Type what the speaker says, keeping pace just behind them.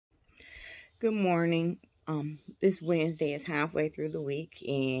Good morning. This Wednesday is halfway through the week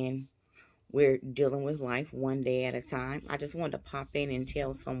and we're dealing with life one day at a time. I just wanted to pop in and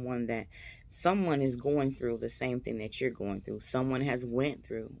tell someone that someone is going through the same thing that you're going through. Someone has went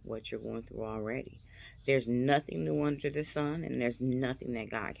through what you're going through already. There's nothing new under the sun, and there's nothing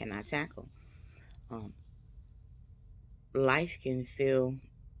that God cannot tackle. Life can feel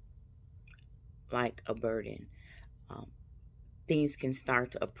like a burden. Um, Things can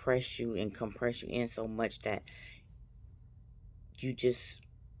start to oppress you and compress you in so much that you just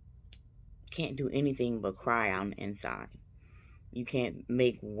can't do anything but cry on the inside. You can't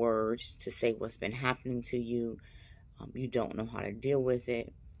make words to say what's been happening to you. You don't know how to deal with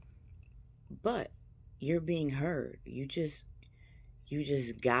it, but you're being heard. You just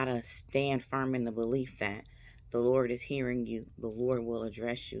gotta stand firm in the belief that the Lord is hearing you. The Lord will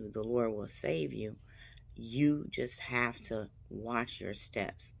address you. The Lord will save you. You just have to watch your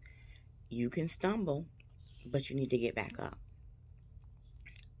steps. You can stumble, but you need to get back up.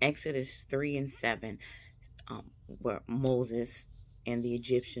 Exodus 3 and 7, where Moses and the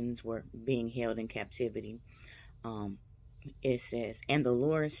Egyptians were being held in captivity. It says, "And the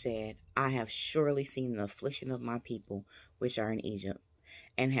Lord said, I have surely seen the affliction of my people which are in Egypt,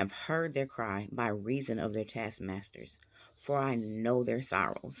 and have heard their cry by reason of their taskmasters, for I know their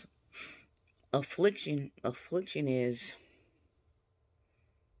sorrows." Affliction is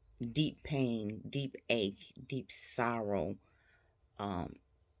deep pain, deep ache, deep sorrow,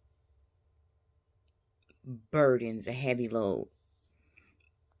 burdens, a heavy load.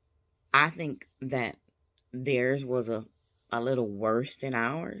 I think that theirs was a little worse than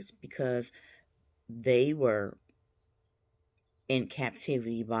ours because they were in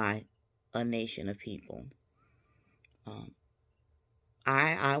captivity by a nation of people.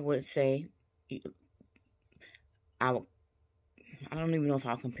 I would say I don't even know if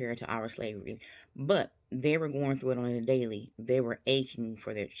I'll compare it to our slavery, but they were going through it on a daily. They were aching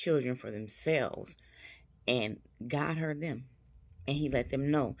for their children, for themselves, and God heard them, and He let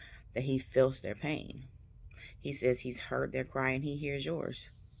them know that He feels their pain. He says He's heard their cry and He hears yours.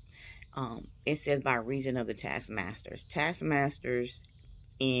 It says by reason of the taskmasters. Taskmasters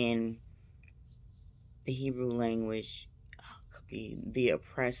in the Hebrew language could be the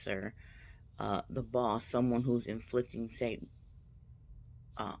oppressor, the boss, someone who's inflicting, say,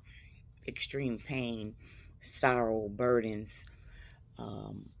 extreme pain, sorrow, burdens.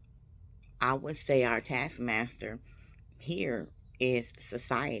 I would say our taskmaster here is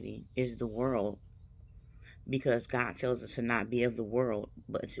society, is the world, because God tells us to not be of the world,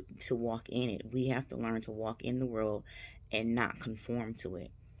 but to walk in it. We have to learn to walk in the world and not conform to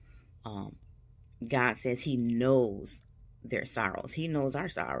it. God says He knows their sorrows. He knows our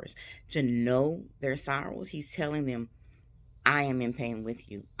sorrows. To know their sorrows, He's telling them, I am in pain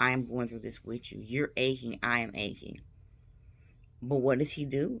with you. I am going through this with you. You're aching. I am aching. But what does He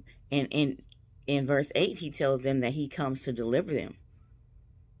do? And in verse 8, He tells them that He comes to deliver them,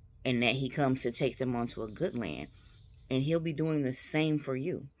 and that He comes to take them onto a good land. And He'll be doing the same for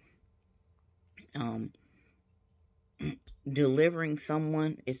you. Delivering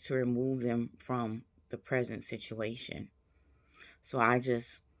someone is to remove them from the present situation. So I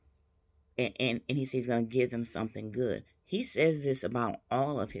just, and He says He's going to give them something good. He says this about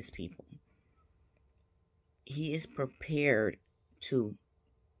all of His people. He is prepared to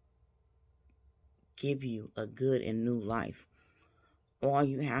give you a good and new life. All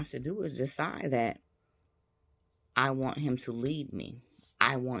you have to do is decide that I want Him to lead me.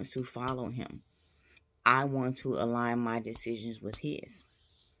 I want to follow Him. I want to align my decisions with His.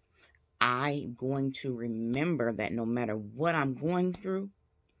 I'm going to remember that no matter what I'm going through,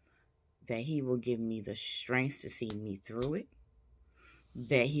 that He will give me the strength to see me through it,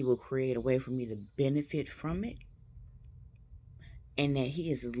 that He will create a way for me to benefit from it, and that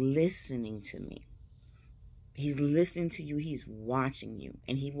He is listening to me. He's listening to you. He's watching you,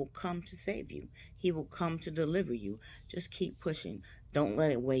 and He will come to save you. He will come to deliver you. Just keep pushing. Don't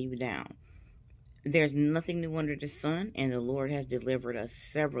let it weigh you down. There's nothing new under the sun, and the Lord has delivered us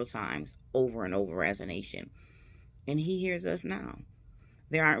several times over and over as a nation, and He hears us now.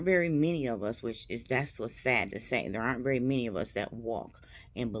 There aren't very many of us, that's what's sad to say. There aren't very many of us that walk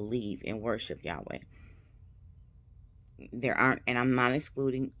and believe and worship Yahweh. There aren't, and I'm not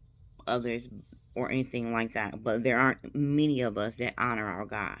excluding others or anything like that, but there aren't many of us that honor our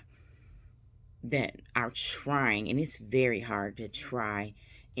God, that are trying, and it's very hard to try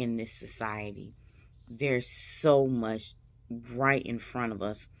in this society. There's so much right in front of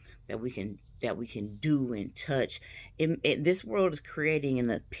us that we can do and touch. This world is creating an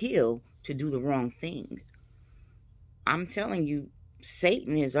appeal to do the wrong thing. I'm telling you,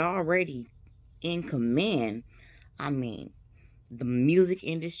 Satan is already in command. I mean, the music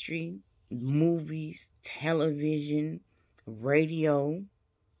industry, movies, television, radio,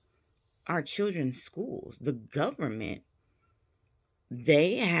 our children's schools, the government,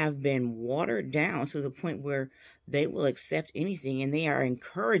 they have been watered down to the point where they will accept anything, and they are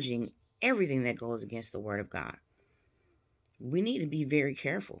encouraging everything that goes against the word of God. We need to be very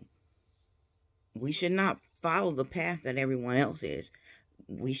careful. We should not follow the path that everyone else is.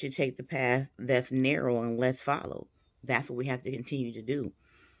 We should take the path that's narrow and less followed. That's what we have to continue to do,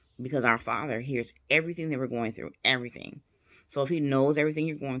 because our Father hears everything that we're going through, everything. So if he knows everything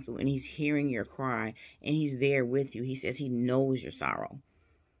you're going through and he's hearing your cry and he's there with you, he says he knows your sorrow.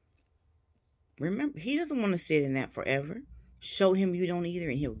 Remember, he doesn't want to sit in that forever. Show him you don't either,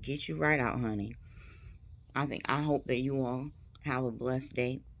 and he'll get you right out, honey. I hope that you all have a blessed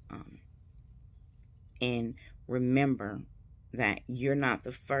day. And remember that you're not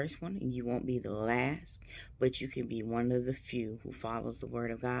the first one and you won't be the last, but you can be one of the few who follows the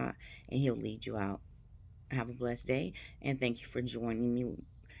word of God, and he'll lead you out. Have a blessed day, and thank you for joining me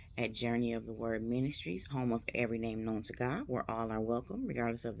at Journey of the Word Ministries, home of every name known to God, where all are welcome,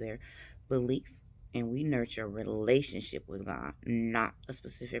 regardless of their belief. And we nurture a relationship with God, not a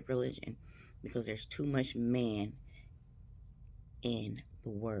specific religion, because there's too much man in the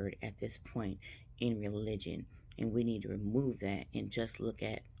word at this point in religion. And we need to remove that and just look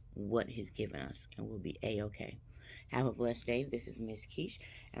at what he's given us, and we'll be A-okay. Have a blessed day. This is Miss Keish,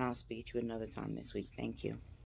 and I'll speak to you another time this week. Thank you.